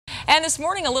And this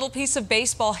morning, a little piece of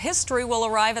baseball history will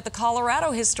arrive at the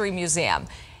Colorado History Museum.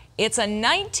 It's a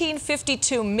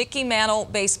 1952 Mickey Mantle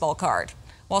baseball card.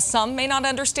 While some may not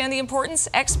understand the importance,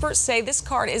 experts say this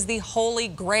card is the holy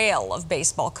grail of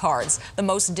baseball cards, the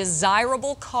most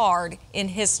desirable card in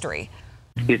history.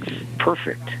 It's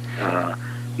perfect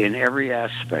in every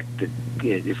aspect.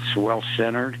 It's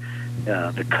well-centered.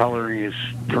 The coloring is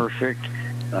perfect.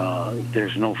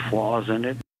 There's no flaws in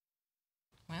it.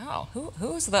 Wow,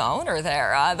 who's the owner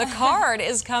there? The card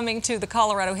is coming to the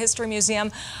Colorado History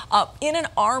Museum in an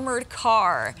armored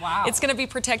car. Wow. It's going to be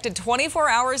protected 24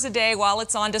 hours a day while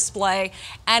it's on display,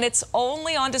 and it's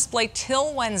only on display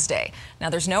till Wednesday. Now,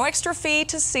 there's no extra fee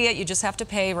to see it. You just have to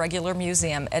pay regular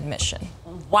museum admission.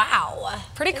 Wow.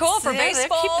 Pretty cool for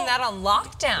baseball. They're keeping that on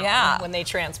lockdown when they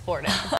transport it.